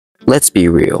Let's be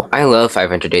real. I love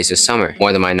 500 Days of Summer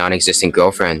more than my non-existent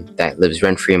girlfriend that lives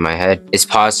rent-free in my head. It's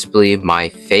possibly my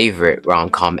favorite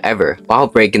rom-com ever, while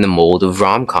breaking the mold of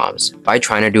rom-coms by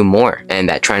trying to do more. And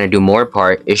that trying to do more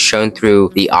part is shown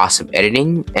through the awesome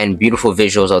editing and beautiful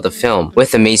visuals of the film,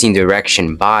 with amazing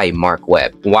direction by Mark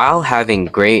Webb, while having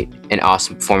great and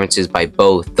awesome performances by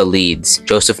both the leads,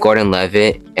 Joseph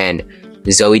Gordon-Levitt and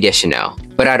Zooey Deschanel.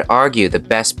 But I'd argue the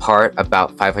best part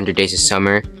about 500 Days of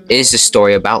Summer is the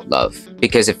story about love,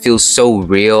 because it feels so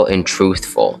real and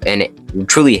truthful, and it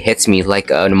truly hits me like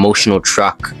an emotional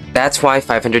truck. That's why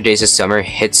 500 Days of Summer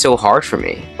hits so hard for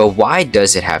me. But why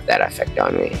does it have that effect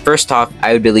on me? First off,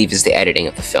 I would believe is the editing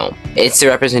of the film. It's the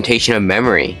representation of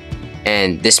memory,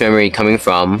 and this memory coming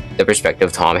from the perspective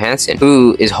of Tom Hansen,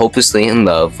 who is hopelessly in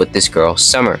love with this girl,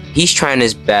 Summer. He's trying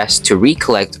his best to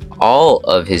recollect all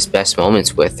of his best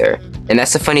moments with her. And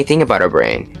that's the funny thing about our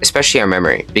brain, especially our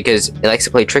memory, because it likes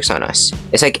to play tricks on us.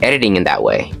 It's like editing in that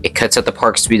way. It cuts out the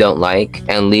parts we don't like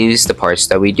and leaves the parts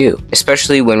that we do,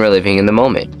 especially when we're living in the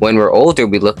moment. When we're older,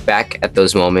 we look back at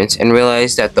those moments and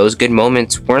realize that those good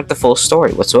moments weren't the full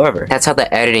story whatsoever. That's how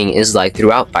the editing is like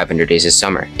throughout 500 Days of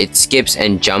Summer. It skips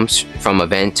and jumps from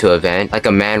event to event, like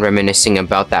a man reminiscing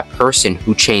about that person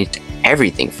who changed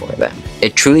everything for them.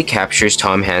 It truly captures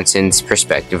Tom Hansen's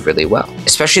perspective really well,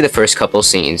 especially the first couple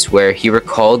scenes where he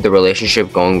recalled the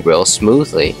relationship going real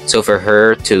smoothly. So for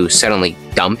her to suddenly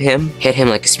dump him, hit him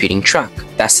like a speeding truck.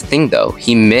 That's the thing though,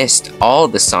 he missed all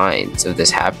the signs of this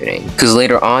happening, because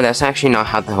later on that's actually not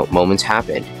how the moments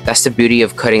happened. That's the beauty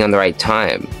of cutting on the right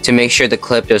time, to make sure the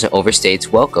clip doesn't overstay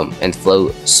its welcome and flow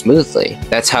smoothly.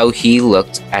 That's how he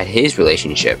looked at his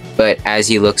relationship. But as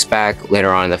he looks back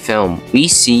later on in the film, we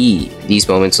see these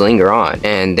moments linger on,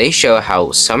 and they show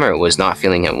how Summer was not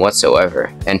feeling him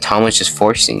whatsoever, and Tom was just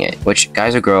forcing it. Which,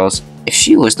 guys or girls, if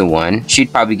she was the one,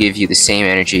 she'd probably give you the same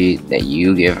energy that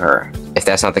you give her. If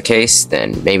that's not the case,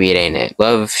 then maybe it ain't it.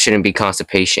 Love shouldn't be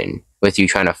constipation with you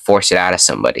trying to force it out of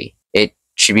somebody. It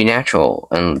should be natural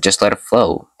and just let it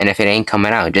flow. And if it ain't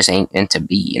coming out, it just ain't meant to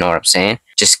be, you know what I'm saying?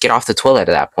 Just get off the toilet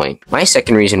at that point. My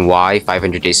second reason why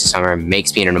 500 Days of Summer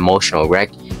makes me an emotional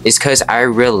wreck is because I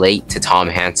relate to Tom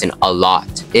Hansen a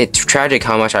lot. It's tragic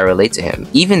how much I relate to him,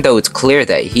 even though it's clear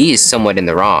that he is somewhat in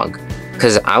the wrong.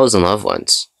 Because I was in love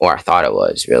once, or I thought it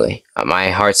was, really.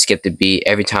 My heart skipped a beat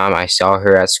every time I saw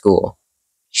her at school.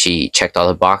 She checked all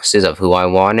the boxes of who I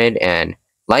wanted, and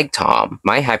like Tom,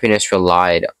 my happiness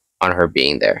relied on her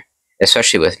being there,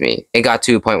 especially with me. It got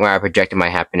to a point where I projected my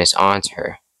happiness onto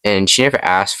her, and she never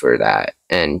asked for that,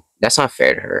 and that's not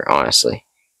fair to her, honestly,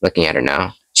 looking at her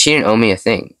now. She didn't owe me a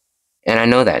thing, and I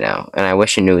know that now, and I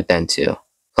wish I knew it then too.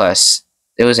 Plus,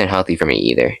 it wasn't healthy for me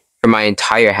either. For my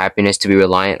entire happiness to be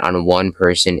reliant on one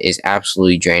person is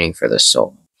absolutely draining for the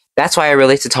soul. That's why I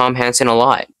relate to Tom Hansen a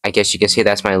lot. I guess you can say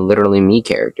that's my literally me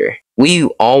character. We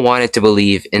all wanted to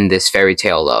believe in this fairy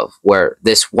tale love, where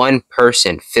this one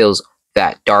person fills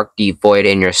that dark, deep void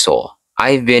in your soul.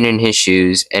 I've been in his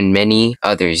shoes, and many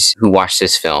others who watch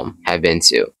this film have been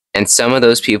too. And some of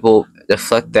those people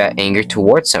deflect that anger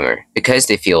towards Summer because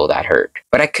they feel that hurt.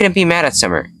 But I couldn't be mad at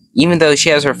Summer, even though she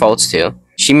has her faults too.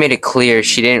 She made it clear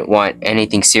she didn't want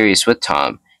anything serious with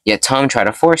Tom, yet Tom tried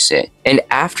to force it. And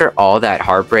after all that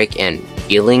heartbreak and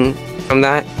healing from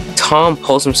that, Tom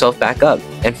pulls himself back up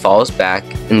and falls back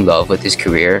in love with his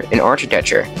career in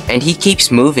architecture. And he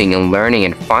keeps moving and learning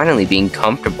and finally being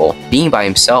comfortable being by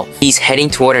himself. He's heading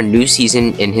toward a new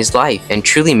season in his life and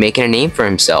truly making a name for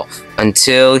himself,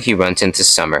 until he runs into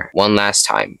Summer one last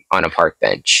time on a park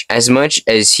bench. As much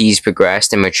as he's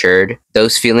progressed and matured,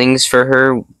 those feelings for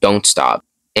her don't stop.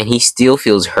 And he still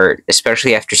feels hurt,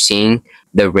 especially after seeing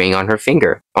the ring on her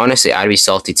finger. Honestly, I'd be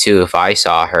salty too if I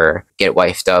saw her get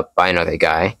wifed up by another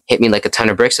guy. Hit me like a ton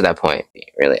of bricks at that point.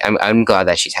 Really, I'm glad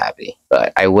that she's happy,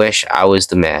 but I wish I was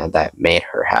the man that made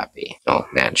her happy. Oh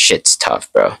man, shit's tough,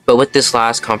 bro. But with this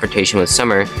last confrontation with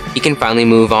Summer, he can finally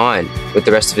move on with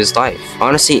the rest of his life.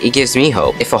 Honestly, it gives me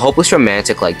hope. If a hopeless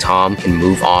romantic like Tom can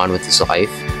move on with his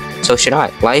life, so should I.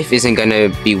 Life isn't gonna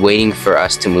be waiting for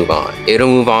us to move on. It'll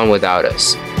move on without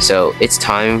us. So it's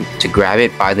time to grab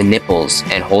it by the nipples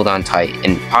and hold on tight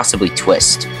and possibly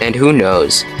twist. And who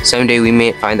knows, someday we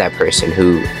may find that person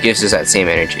who gives us that same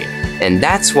energy. And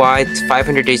that's why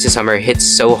 500 Days of Summer hits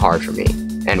so hard for me,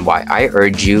 and why I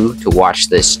urge you to watch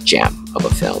this gem of a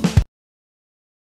film.